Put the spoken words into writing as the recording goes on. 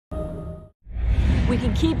We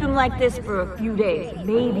can keep him like this for a few days,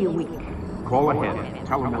 maybe a week. Call ahead.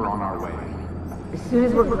 Tell him we're on our way. As soon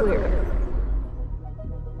as we're clear.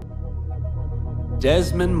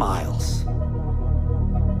 Desmond Miles.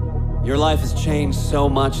 Your life has changed so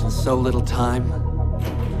much in so little time.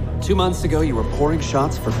 2 months ago, you were pouring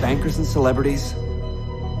shots for bankers and celebrities.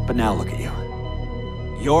 But now look at you.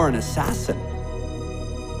 You're an assassin.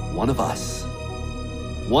 One of us.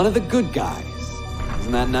 One of the good guys.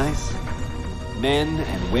 Isn't that nice? Men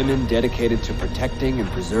and women dedicated to protecting and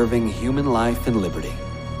preserving human life and liberty.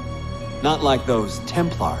 Not like those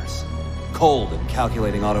Templars. Cold and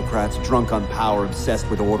calculating autocrats, drunk on power, obsessed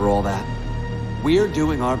with order, all that. We're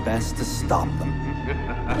doing our best to stop them.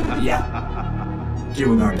 Yeah.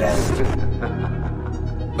 Doing our best.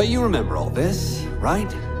 But you remember all this,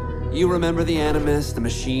 right? You remember the Animus, the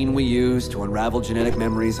machine we used to unravel genetic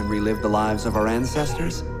memories and relive the lives of our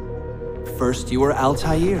ancestors? First, you were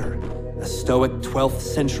Altair, a stoic 12th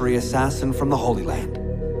century assassin from the Holy Land.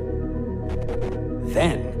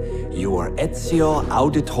 Then, you were Ezio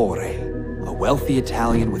Auditore, a wealthy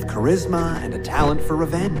Italian with charisma and a talent for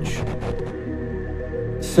revenge.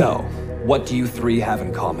 So, what do you three have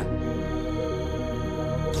in common?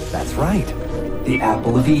 That's right, the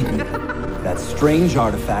Apple of Eden. That strange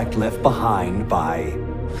artifact left behind by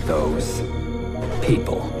those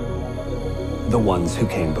people. The ones who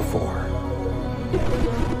came before.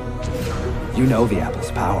 You know the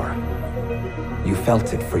Apple's power. You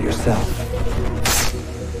felt it for yourself.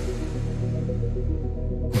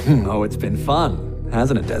 Oh, it's been fun,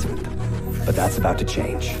 hasn't it, Desmond? But that's about to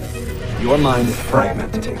change. Your mind is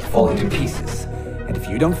fragmented, falling to pieces. And if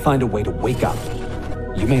you don't find a way to wake up,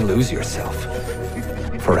 you may lose yourself.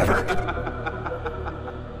 Forever.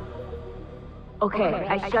 Okay,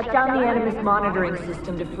 I shut down the Animus monitoring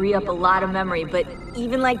system to free up a lot of memory, but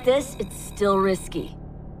even like this, it's still risky.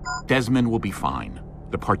 Desmond will be fine.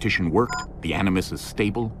 The partition worked, the Animus is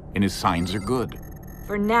stable, and his signs are good.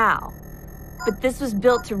 For now. But this was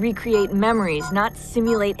built to recreate memories, not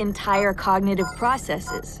simulate entire cognitive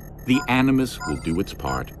processes. The Animus will do its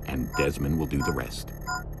part, and Desmond will do the rest.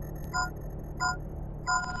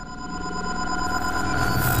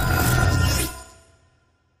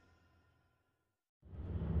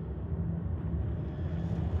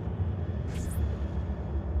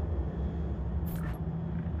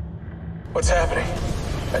 What's happening?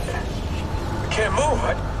 I can't move.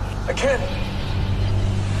 I can't.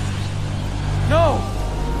 No!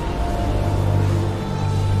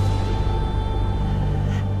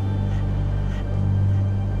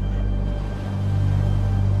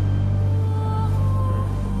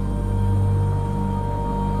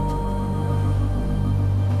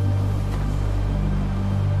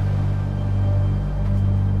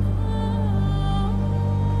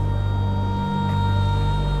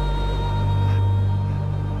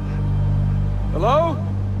 Hello?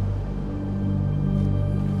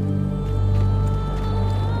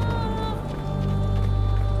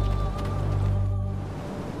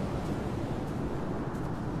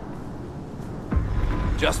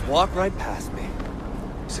 Just walk right past me.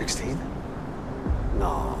 16?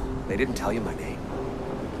 No, they didn't tell you my name.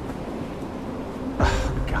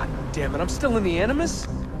 God damn it, I'm still in the Animus?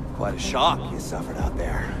 Quite a shock you suffered out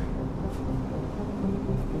there.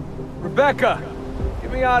 Rebecca!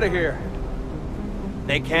 Get me out of here.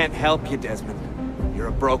 They can't help you, Desmond. You're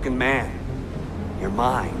a broken man. Your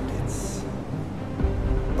mind, it's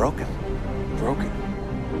broken. Broken?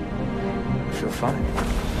 I feel fine.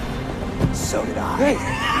 So did I. Hey!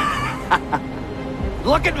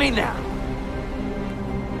 Look at me now!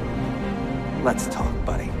 Let's talk,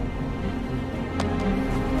 buddy.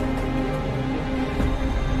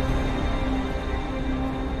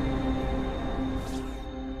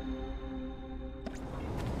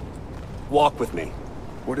 Walk with me.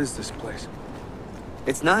 What is this place?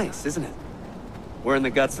 It's nice, isn't it? We're in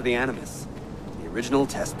the guts of the Animus. The original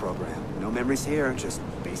test program. No memories here, just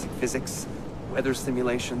basic physics, weather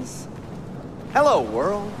simulations. Hello,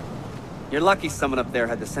 world. You're lucky someone up there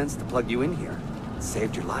had the sense to plug you in here. It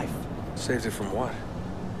saved your life. Saved it from what?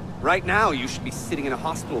 Right now, you should be sitting in a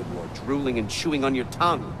hospital ward, drooling and chewing on your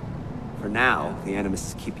tongue. For now, the Animus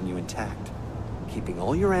is keeping you intact. Keeping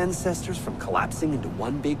all your ancestors from collapsing into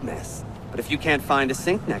one big mess. But if you can't find a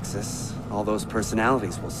sync nexus, all those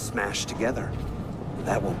personalities will smash together.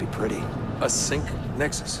 That won't be pretty. A sync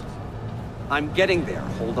nexus? I'm getting there.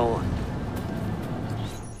 Hold on.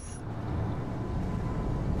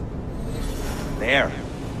 There.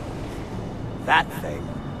 That thing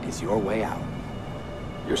is your way out.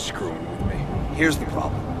 You're screwing with me. Here's the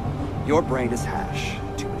problem. Your brain is hash.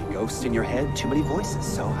 Too many ghosts in your head, too many voices.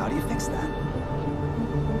 So how do you fix that?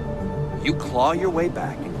 You claw your way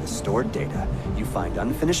back into the stored data, you find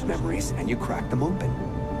unfinished memories, and you crack them open.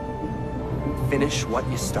 Finish what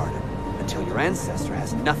you started, until your ancestor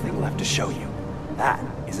has nothing left to show you. That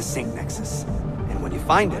is a sync nexus. And when you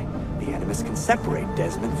find it, the Animus can separate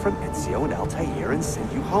Desmond from Ezio and Altair and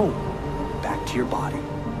send you home. Back to your body.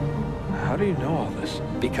 How do you know all this?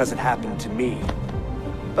 Because it happened to me.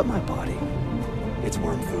 But my body, it's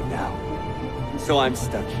worm food now. So I'm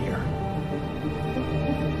stuck here.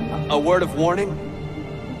 A word of warning?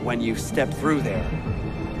 When you step through there,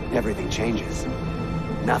 everything changes.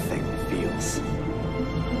 Nothing feels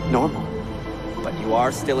normal. But you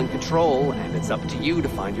are still in control, and it's up to you to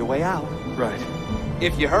find your way out. Right.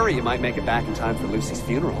 If you hurry, you might make it back in time for Lucy's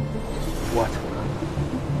funeral. What?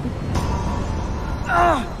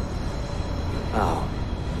 Oh.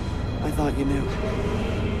 I thought you knew.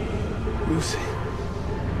 Lucy.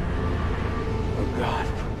 Oh, God.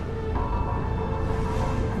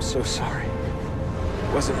 I'm so sorry.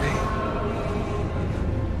 It wasn't me.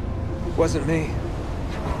 It wasn't me.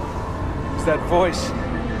 It was that voice.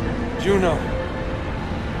 Juno.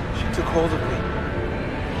 She took hold of me.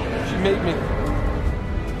 She made me...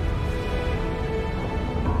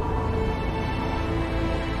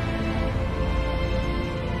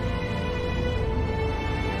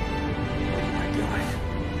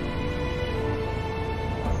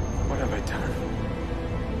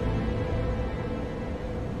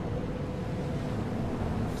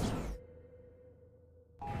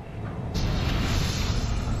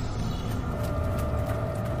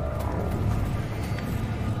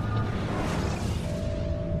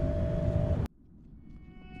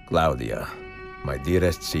 Claudia, my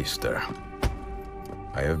dearest sister.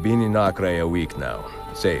 I have been in Acre a week now,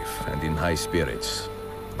 safe and in high spirits,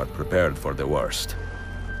 but prepared for the worst.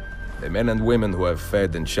 The men and women who have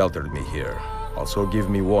fed and sheltered me here also give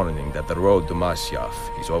me warning that the road to Masyaf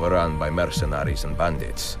is overrun by mercenaries and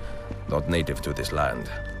bandits, not native to this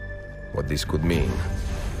land. What this could mean,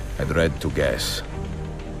 I dread to guess.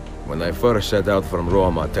 When I first set out from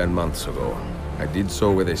Roma 10 months ago, I did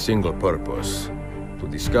so with a single purpose: to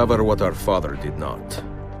discover what our father did not.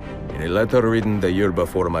 In a letter written the year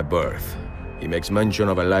before my birth, he makes mention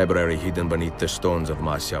of a library hidden beneath the stones of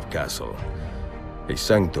Masyaf Castle. A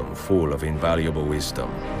sanctum full of invaluable wisdom.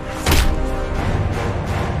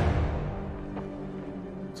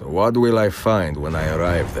 So what will I find when I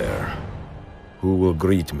arrive there? Who will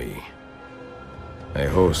greet me? A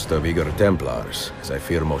host of eager Templars, as I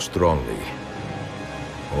fear most strongly.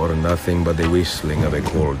 Or nothing but the whistling of a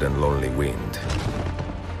cold and lonely wind.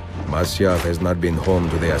 Masyaf has not been home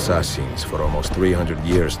to the assassins for almost 300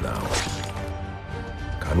 years now.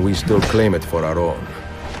 Can we still claim it for our own?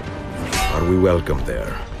 Are we welcome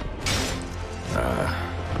there?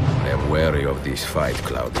 I am wary of this fight,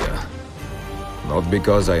 Claudia. Not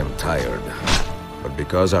because I am tired, but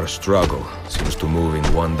because our struggle seems to move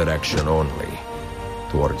in one direction only,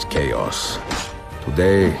 towards chaos.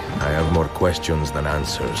 Today, I have more questions than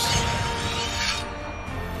answers.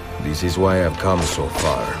 This is why I've come so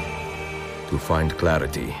far. To find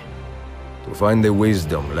clarity. To find the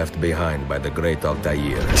wisdom left behind by the great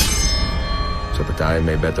Altair. So that I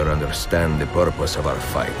may better understand the purpose of our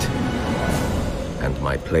fight. And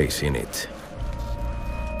my place in it.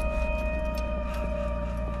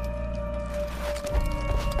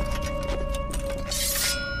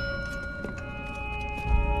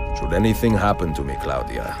 Should anything happen to me,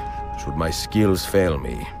 Claudia, should my skills fail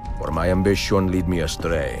me, or my ambition lead me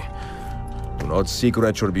astray, do not seek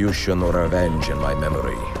retribution or revenge in my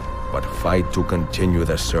memory, but fight to continue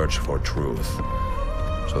the search for truth,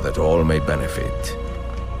 so that all may benefit.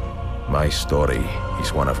 My story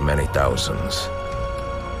is one of many thousands,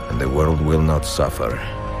 and the world will not suffer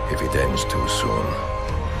if it ends too soon.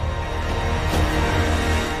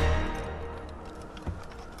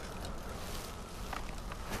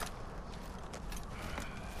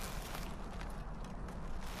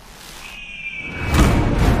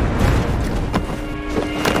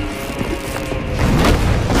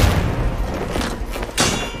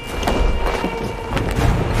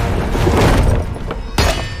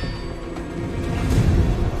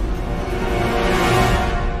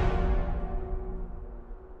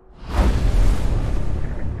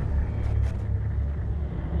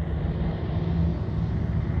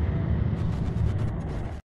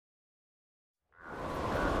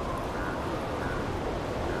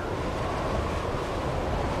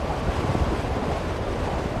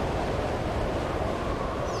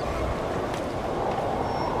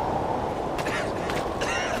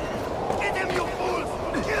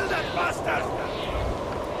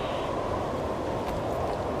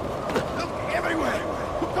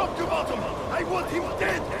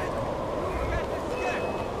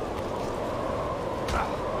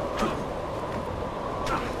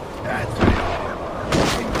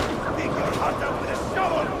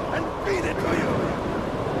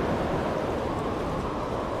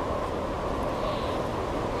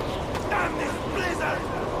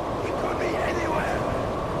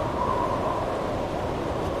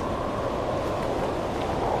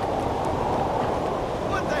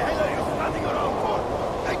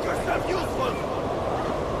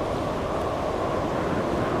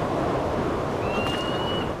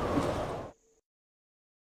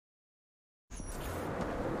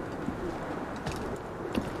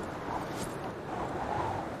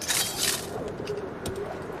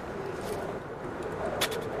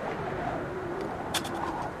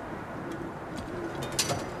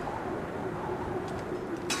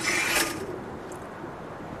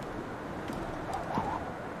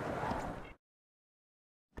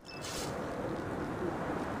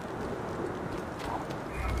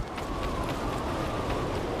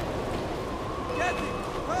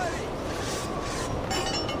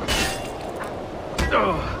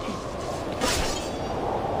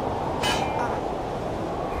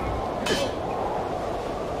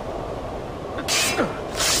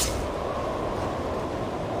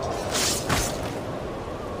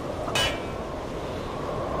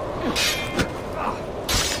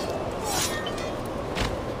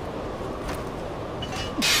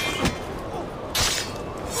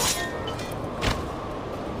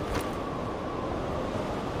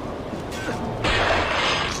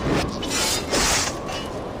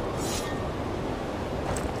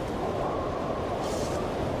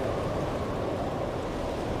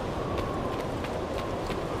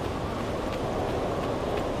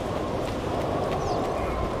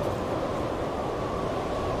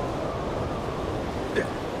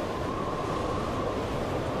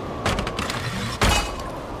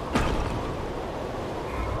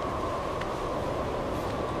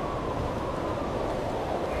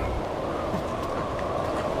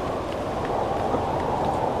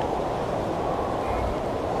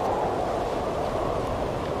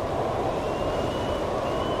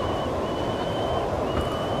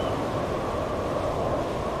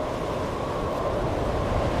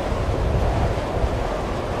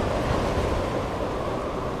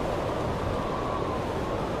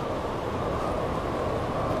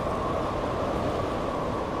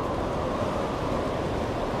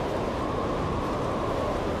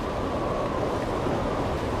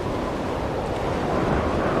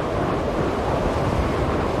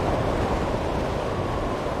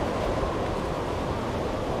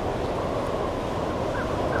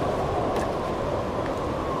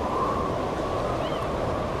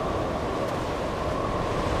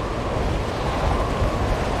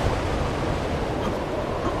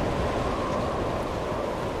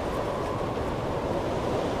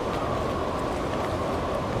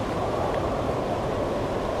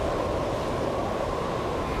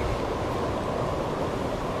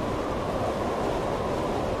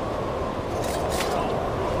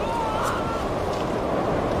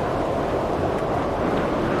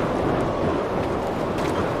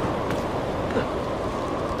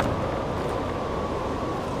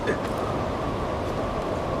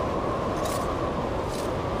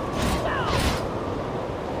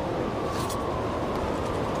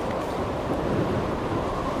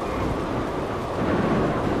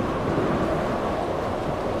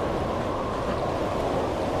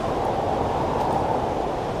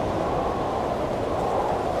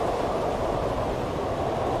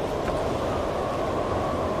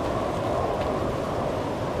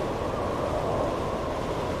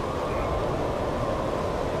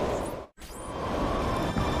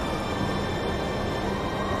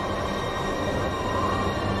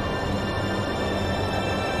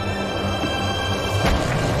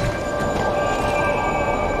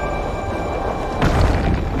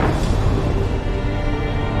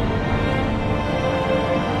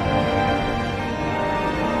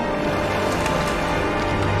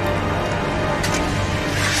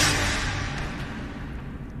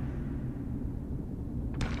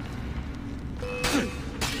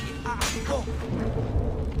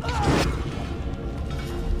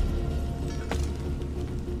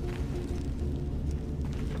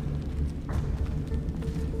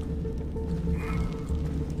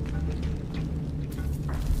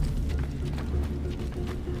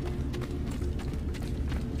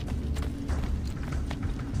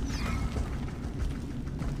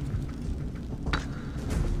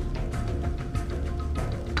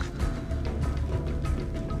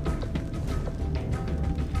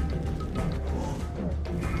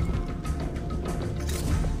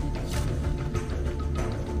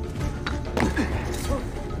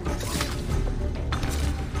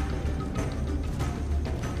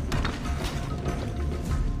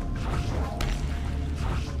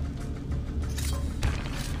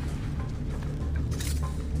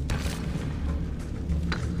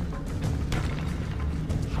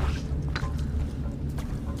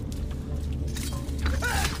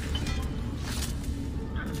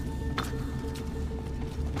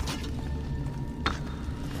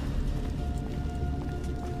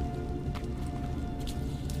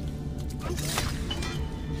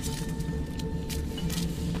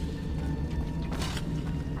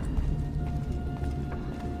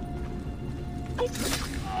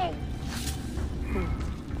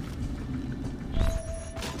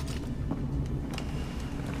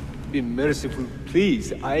 Be merciful,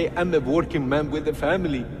 please. I am a working man with a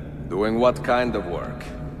family. Doing what kind of work?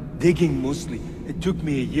 Digging mostly. It took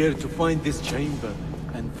me a year to find this chamber.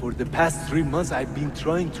 And for the past 3 months, I've been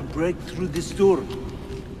trying to break through this door.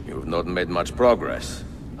 You've not made much progress.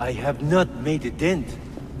 I have not made a dent.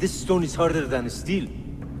 This stone is harder than steel.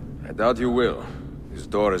 I doubt you will. This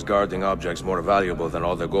door is guarding objects more valuable than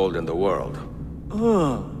all the gold in the world.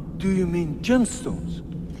 Oh, do you mean gemstones?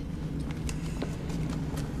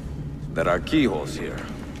 There are keyholes here.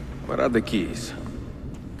 Where are the keys?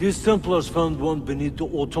 These Templars found one beneath the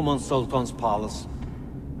Ottoman Sultan's palace.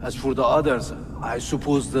 As for the others, I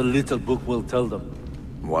suppose the little book will tell them.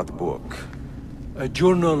 What book? A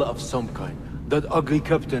journal of some kind. That ugly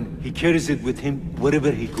captain, he carries it with him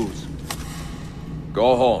wherever he goes.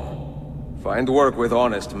 Go home. Find work with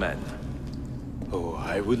honest men. Oh,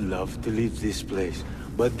 I would love to leave this place.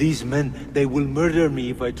 But these men, they will murder me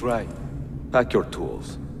if I try. Pack your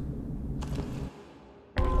tools.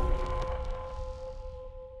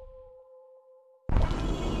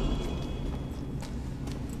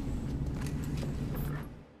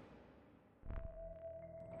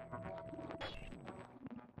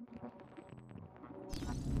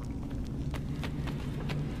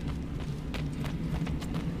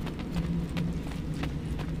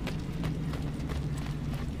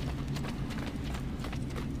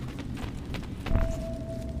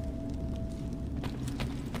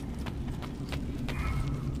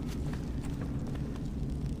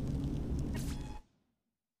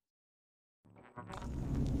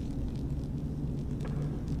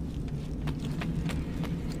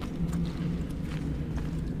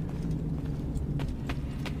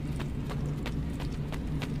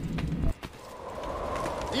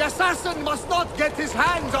 The assassin must not get his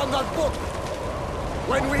hands on that book!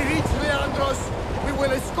 When we reach Leandros, we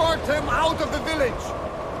will escort him out of the village.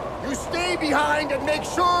 You stay behind and make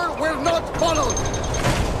sure we're not followed!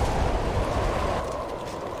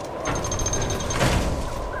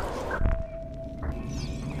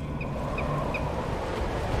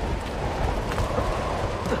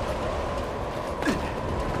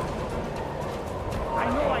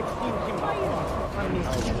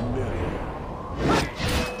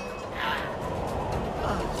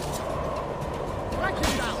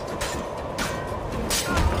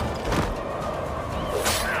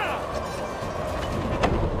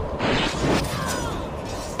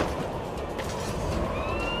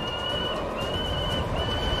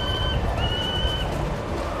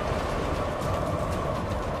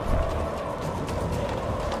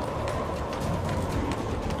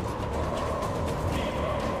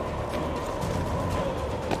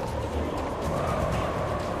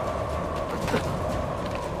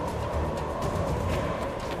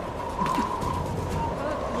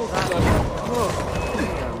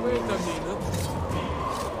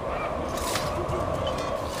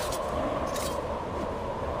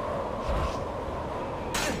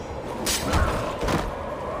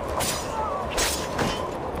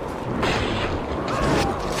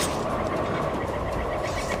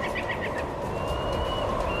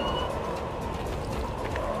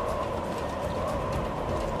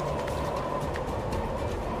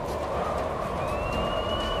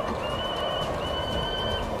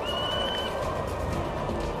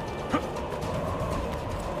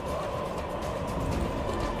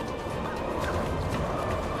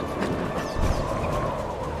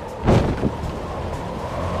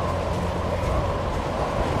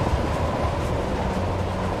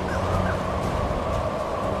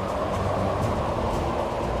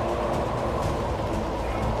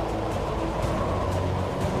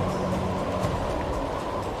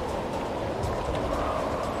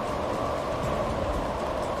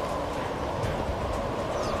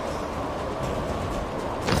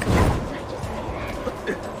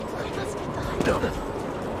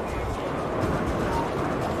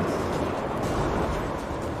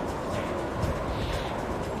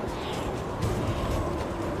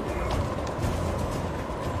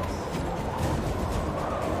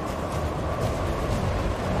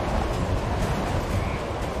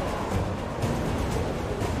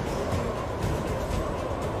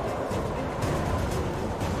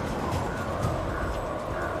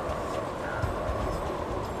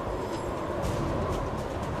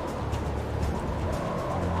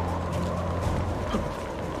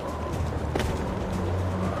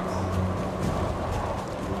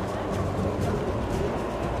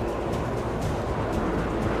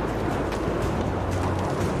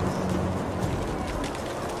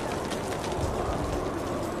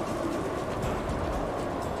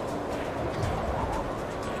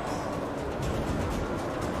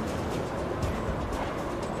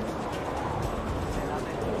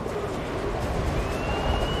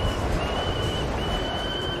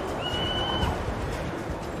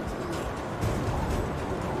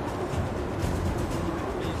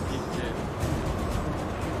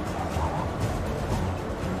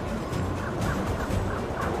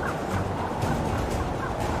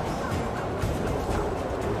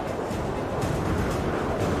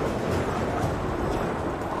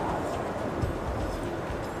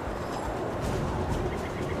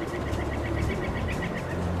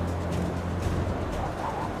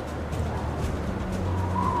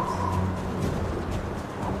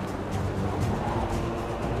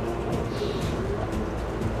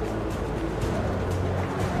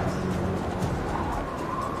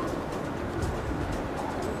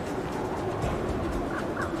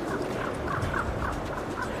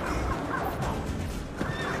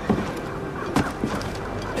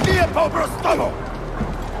 Sobrostomo!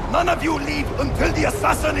 None of you leave until the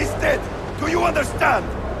assassin is dead! Do you understand?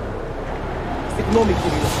 Ignore me,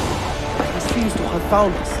 curiosity. He seems to have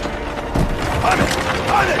found us. On it!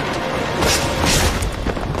 On it!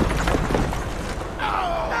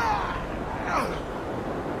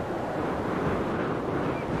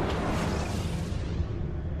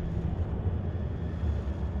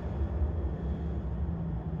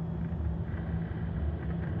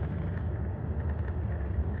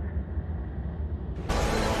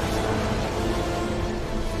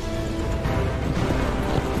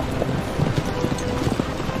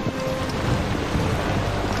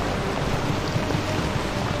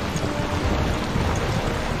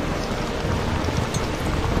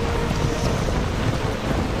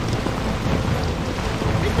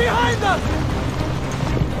 Behind us!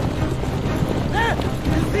 There!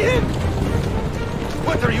 You see him?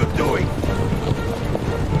 What are you doing?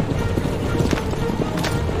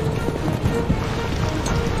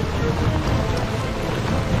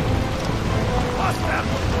 Hostile!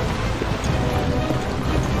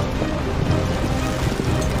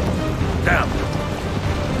 Down!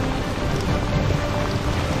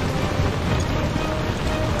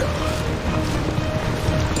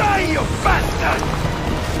 Die, you bastard!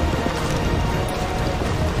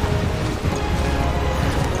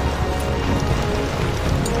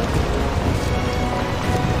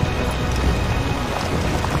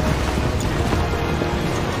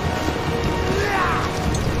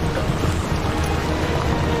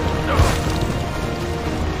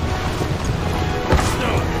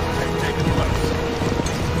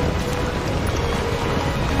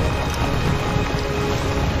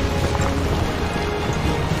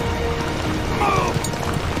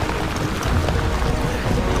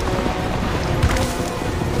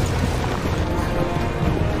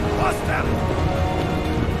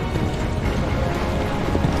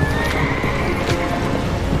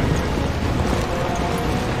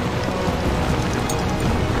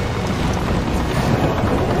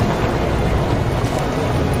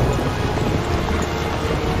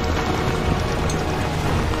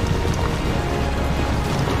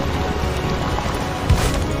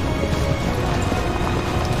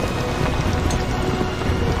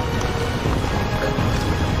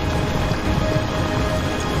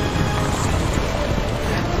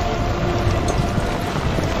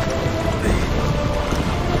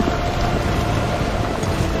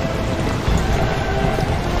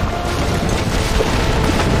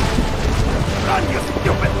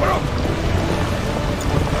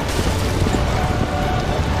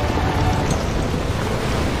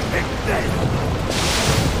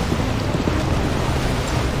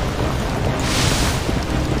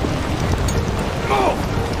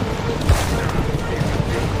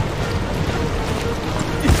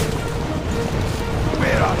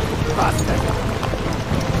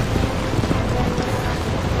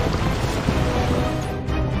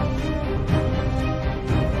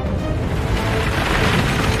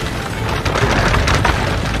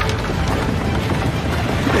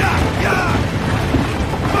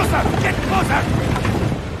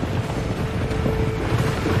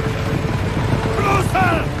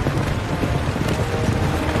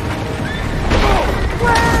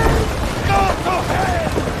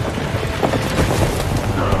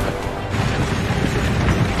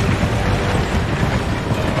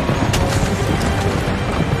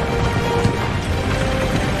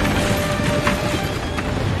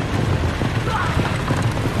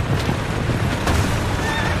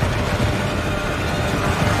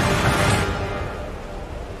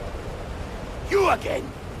 Again!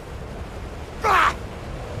 Ah!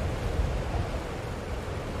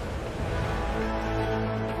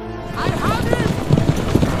 I have it!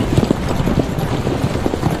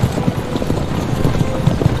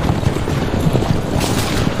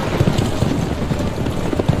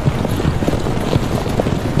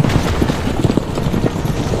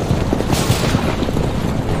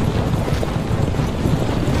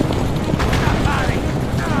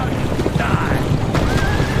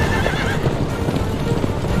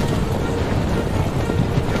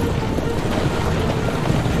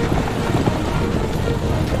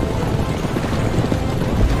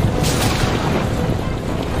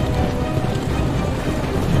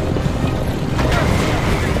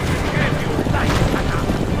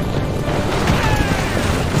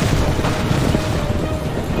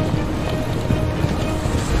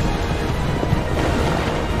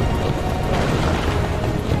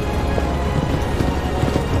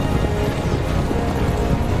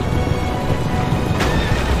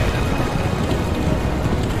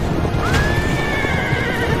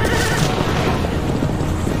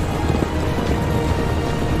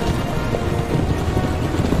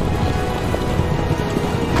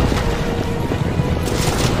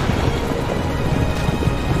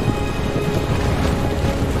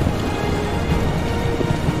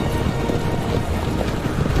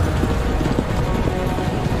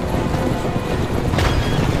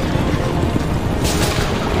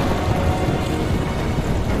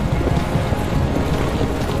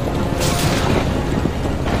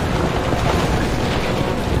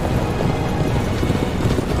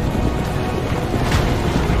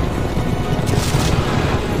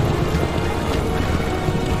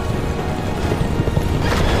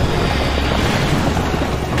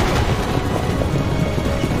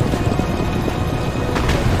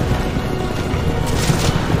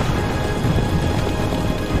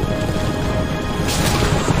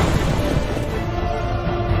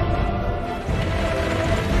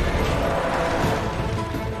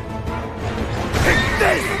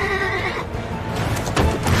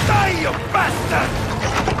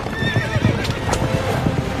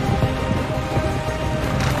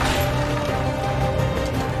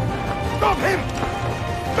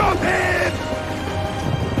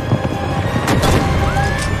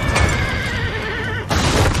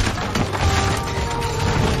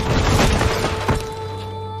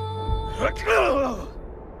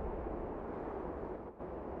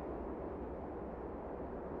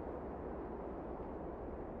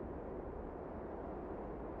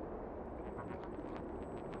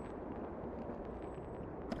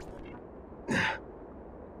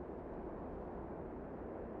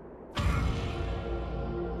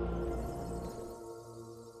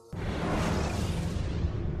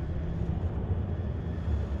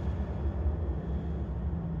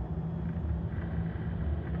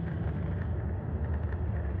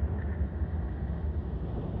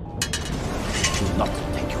 Do not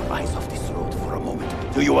take your eyes off this road for a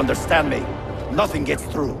moment. Do you understand me? Nothing gets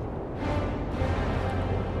through.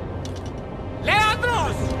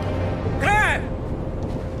 Leandros! There!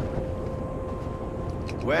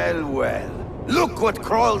 Well, well. Look what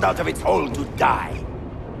crawled out of its hole to die.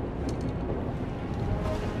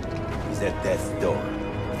 He's at death's door.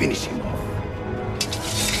 Finish him off.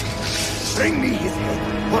 Bring me his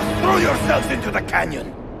head, or throw yourselves into the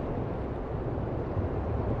canyon!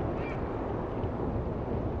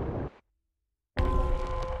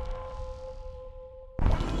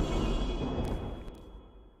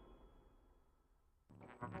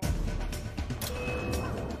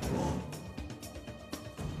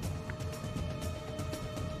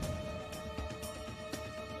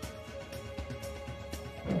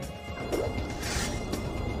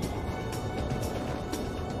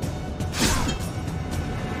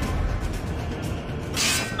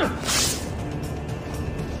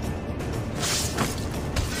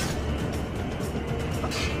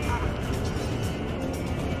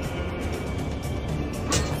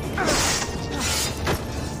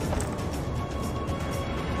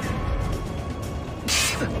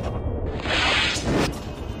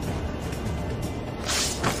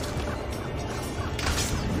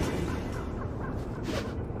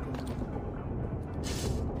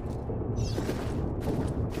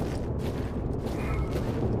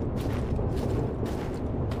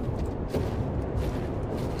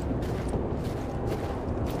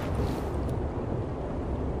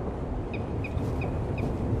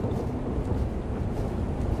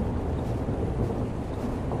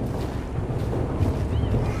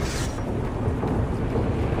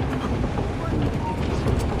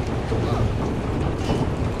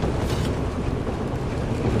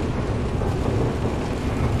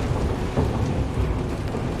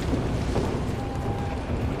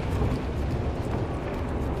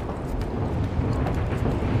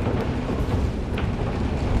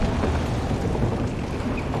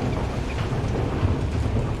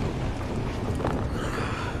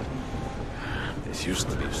 This used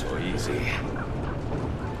to be so easy.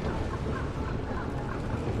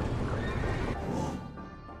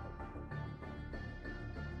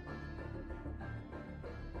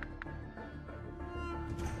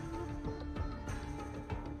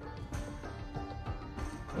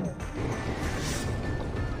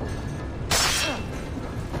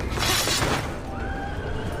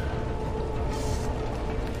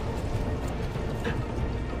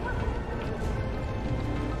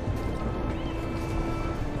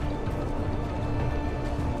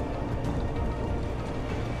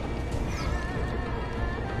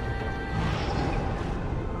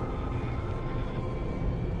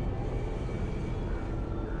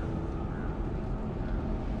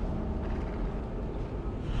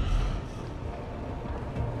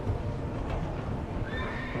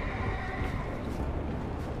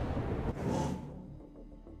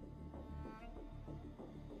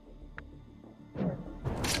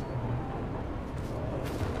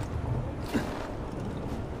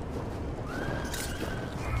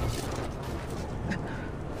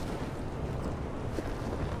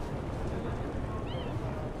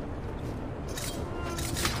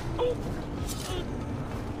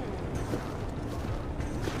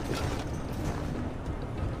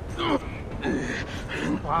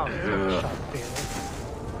 Wow, shot failed.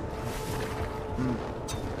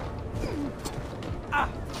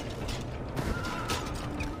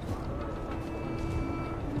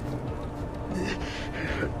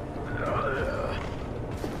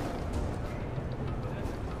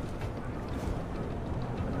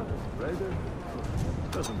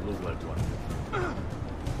 Doesn't look like one.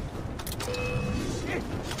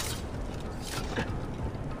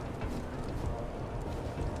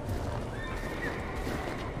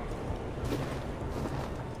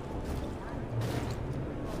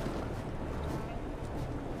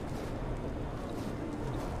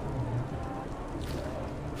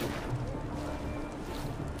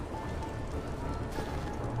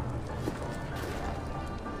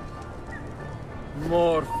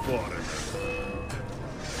 More foreigners.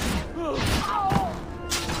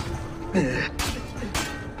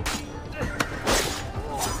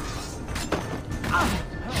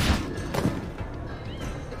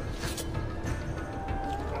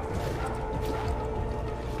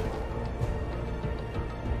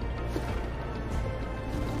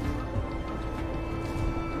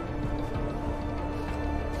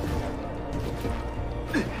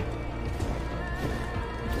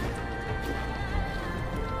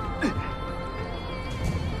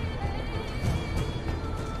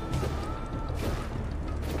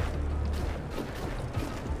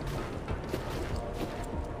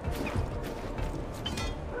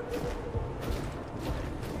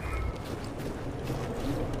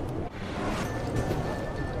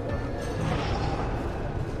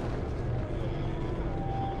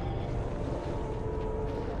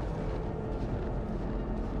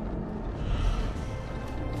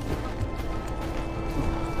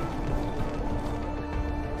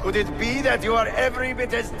 Could it be that you are every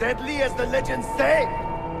bit as deadly as the legends say?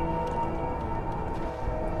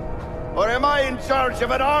 Or am I in charge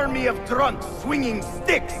of an army of drunks swinging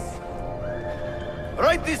sticks?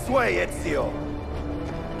 Right this way, Ezio.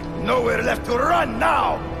 Nowhere left to run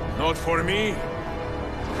now! Not for me,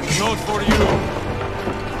 and not for you.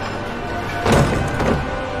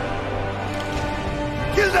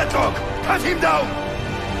 Kill that dog! Cut him down!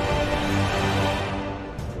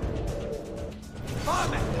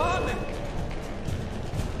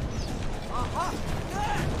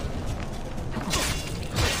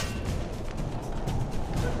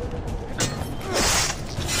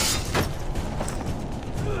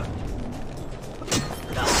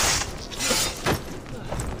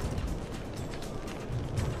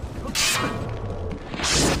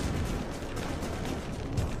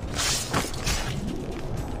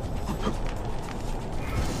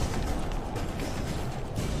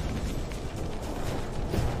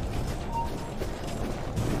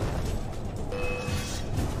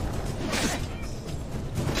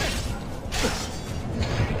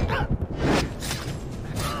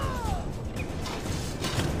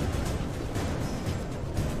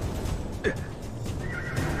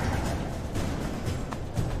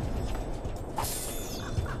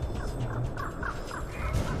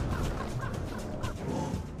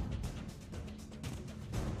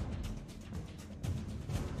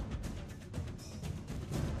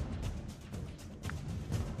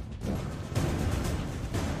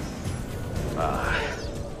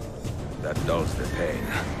 That dulls the pain.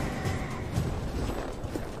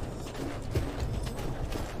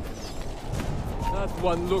 That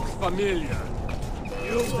one looks familiar.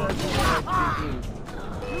 You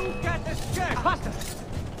can't escape! Faster!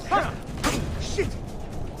 Faster! Shit!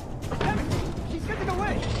 Damn it! He's getting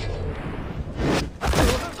away!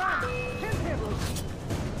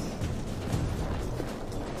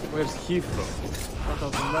 Where's he from?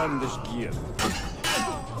 What outlandish gear?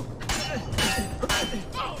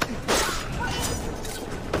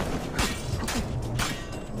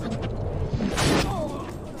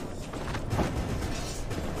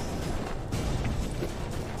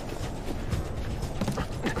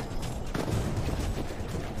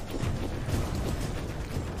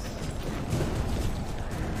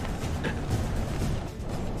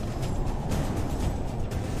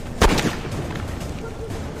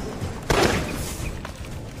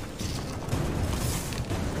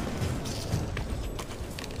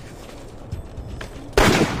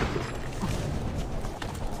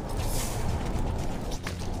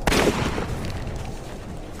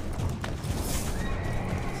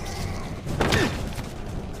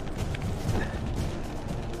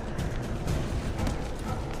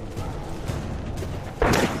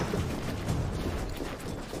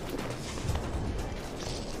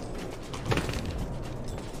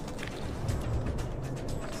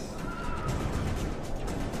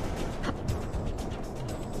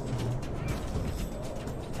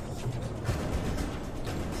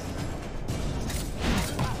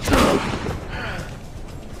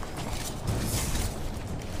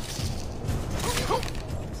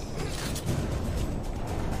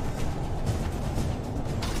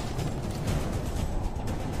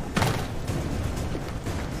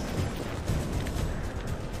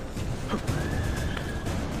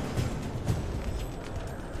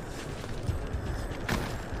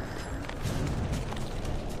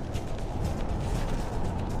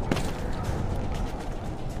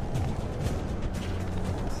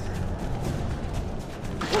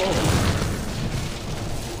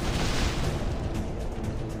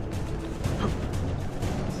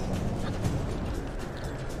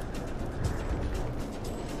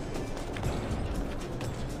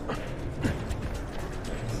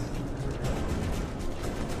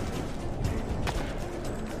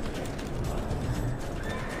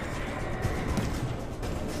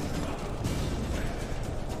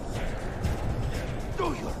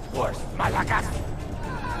 Malakas!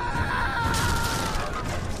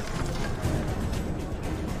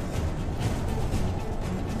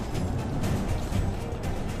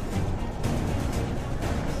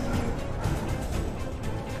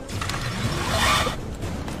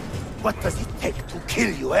 What does it take to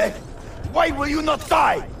kill you, eh? Why will you not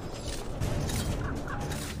die?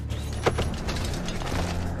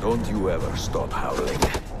 Don't you ever stop howling.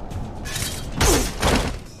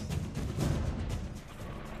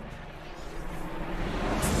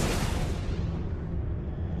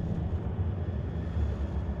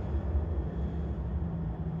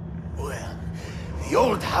 Well, the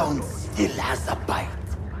old hound still has a bite.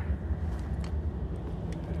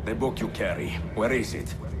 The book you carry, where is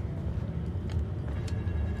it?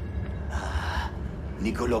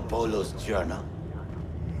 Nicolopolo's journal?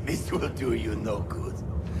 This will do you no good.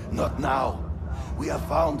 Not now. We have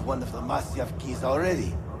found one of the Masyaf keys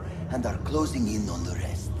already, and are closing in on the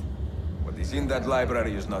rest. What is in that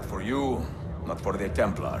library is not for you, not for the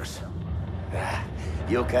Templars.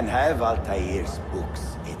 You can have Altair's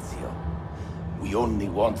books, Ezio. We only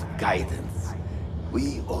want guidance.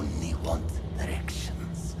 We only want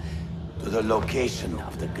directions. To the location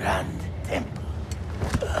of the Grand Temple.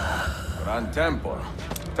 Grand Temple?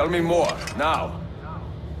 Tell me more, now!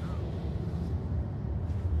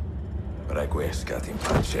 Requiescat in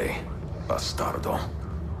pace, bastardo.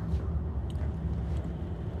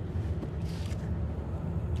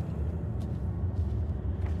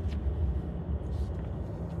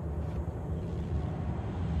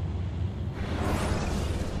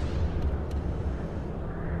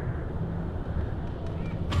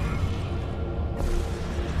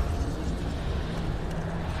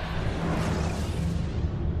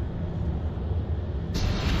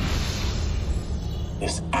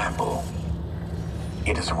 This apple.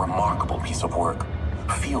 It is a remarkable piece of work.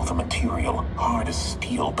 Feel the material, hard as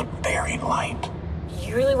steel, but very light.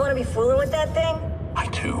 You really want to be fooling with that thing? I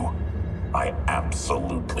do. I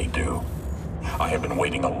absolutely do. I have been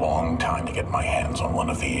waiting a long time to get my hands on one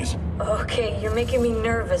of these. Okay, you're making me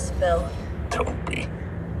nervous, Bill. Don't be.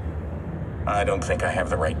 I don't think I have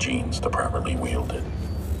the right genes to properly wield it.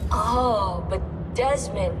 Oh, but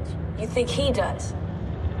Desmond, you think he does?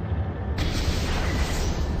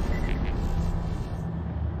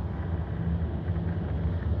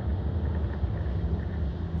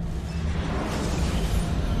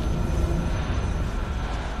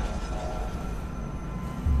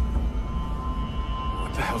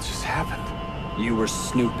 What the hell just happened? You were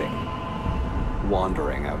snooping,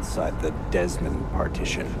 wandering outside the Desmond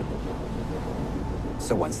partition.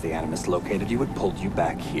 So once the Animus located you, it pulled you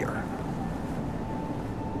back here.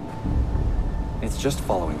 It's just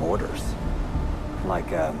following orders.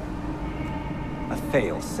 Like a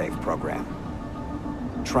fail-safe program.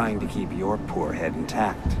 Trying to keep your poor head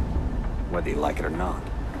intact, whether you like it or not.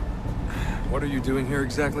 What are you doing here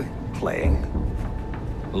exactly? Playing,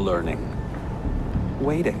 learning,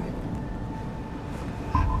 waiting.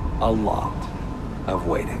 A lot of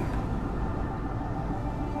waiting.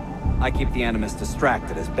 I keep the Animus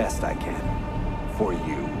distracted as best I can. For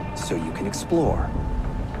you, so you can explore.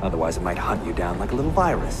 Otherwise it might hunt you down like a little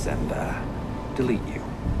virus and, delete you.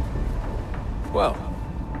 Well,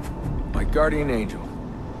 my guardian angel.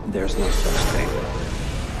 There's no such thing.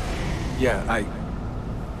 Yeah,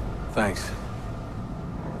 Thanks.